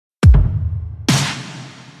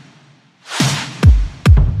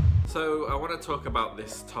So I want to talk about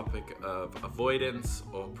this topic of avoidance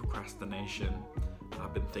or procrastination.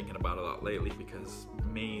 I've been thinking about it a lot lately because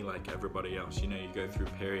me, like everybody else, you go through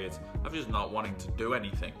periods of just not wanting to do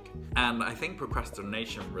anything. And I think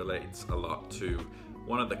procrastination relates a lot to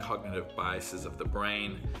one of the cognitive biases of the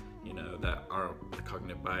brain, the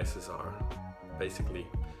cognitive biases are basically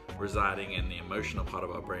residing in the emotional part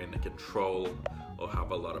of our brain that control or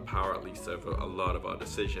have a lot of power, at least over a lot of our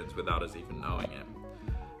decisions without us even knowing it.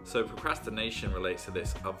 So procrastination relates to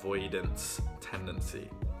this avoidance tendency,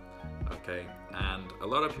 okay? And a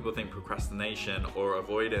lot of people think procrastination or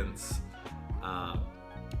avoidance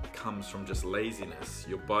comes from just laziness.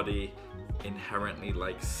 Your body inherently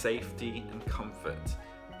likes safety and comfort.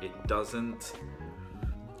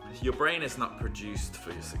 Your brain is not produced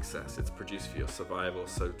for your success, it's produced for your survival.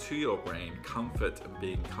 So to your brain, comfort and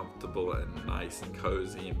being comfortable and nice and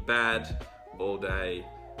cozy in bed all day,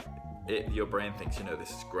 your brain thinks, this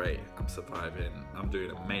is great, I'm surviving, I'm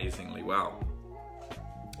doing amazingly well.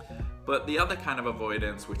 But the other kind of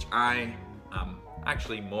avoidance, which I am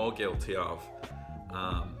actually more guilty of,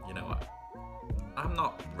 I'm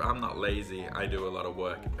not lazy. I do a lot of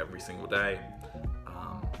work every single day,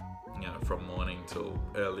 from morning till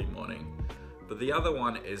early morning. But the other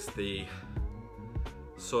one is the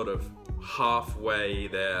sort of halfway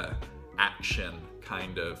there action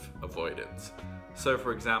kind of avoidance. So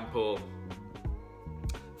for example,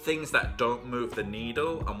 things that don't move the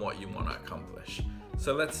needle on what you want to accomplish.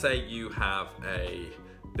 So let's say you have a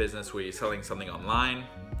business where you're selling something online.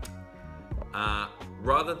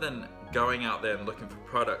 Rather than going out there and looking for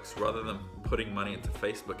products, rather than putting money into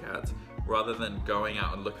Facebook ads, rather than going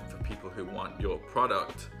out and looking for people who want your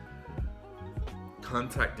product,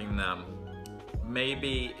 contacting them,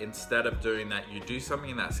 maybe instead of doing that, you do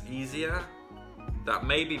something that's easier, that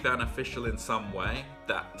may be beneficial in some way,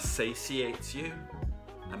 that satiates you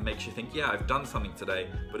and makes you think, yeah, I've done something today,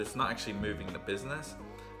 but it's not actually moving the business.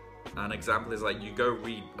 An example is like you go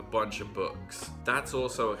read a bunch of books. That's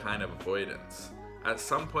also a kind of avoidance. At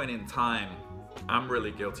some point in time, I'm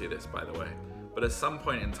really guilty of this, by the way, but at some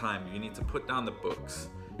point in time, you need to put down the books.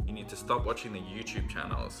 You need to stop watching the YouTube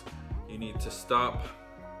channels. You need to stop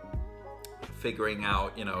figuring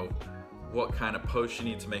out, what kind of posts you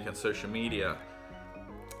need to make on social media.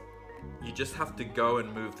 You just have to go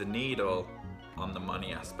and move the needle on the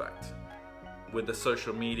money aspect. With the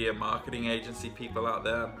social media marketing agency people out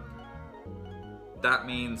there, that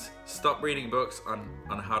means stop reading books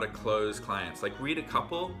on how to close clients. Like read a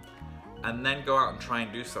couple and then go out and try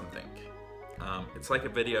and do something. It's like a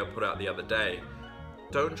video I put out the other day.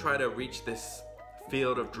 Don't try to reach this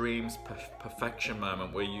field of dreams perfection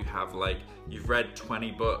moment where you've read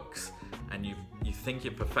 20 books and you think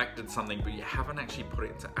you've perfected something, but you haven't actually put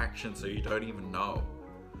it into action, so you don't even know.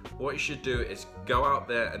 What you should do is go out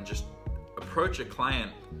there and just approach a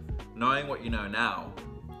client knowing what you know now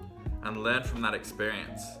and learn from that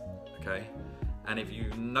experience, okay? And if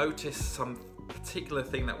you notice some particular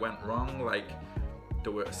thing that went wrong, like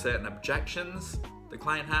there were certain objections the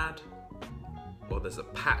client had, or there's a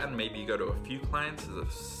pattern, maybe you go to a few clients, there's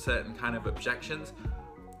a certain kind of objections,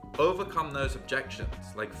 overcome those objections.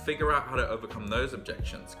 Like figure out how to overcome those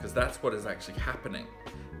objections, because that's what is actually happening.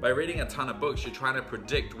 By reading a ton of books, you're trying to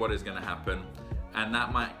predict what is going to happen, and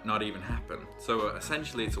that might not even happen. So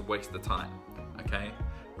essentially it's a waste of time, okay?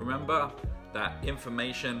 Remember that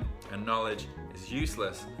information and knowledge is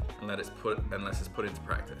useless unless it's put into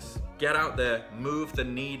practice. Get out there, move the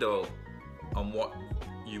needle on what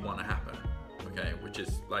you want to happen, okay? Which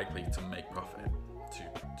is likely to make profit,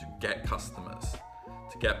 to get customers,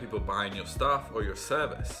 to get people buying your stuff or your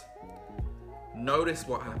service. Notice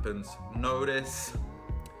what happens. Notice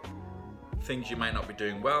things you might not be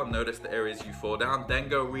doing well. Notice the areas you fall down. Then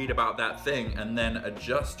go read about that thing and then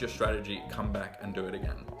adjust your strategy. Come back and do it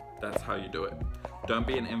again. That's how you do it. Don't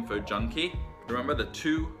be an info junkie. Remember, the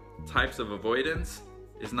two types of avoidance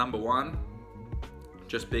is number one,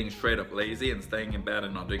 just being straight up lazy and staying in bed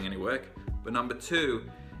and not doing any work. But number two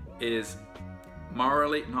is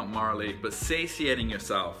not satiating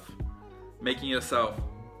yourself, making yourself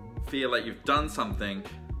feel like you've done something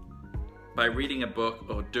by reading a book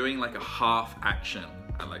or doing like a half action,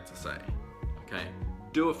 I like to say, okay?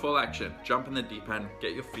 Do a full action, jump in the deep end,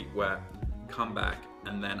 get your feet wet, come back,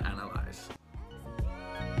 and then analyze.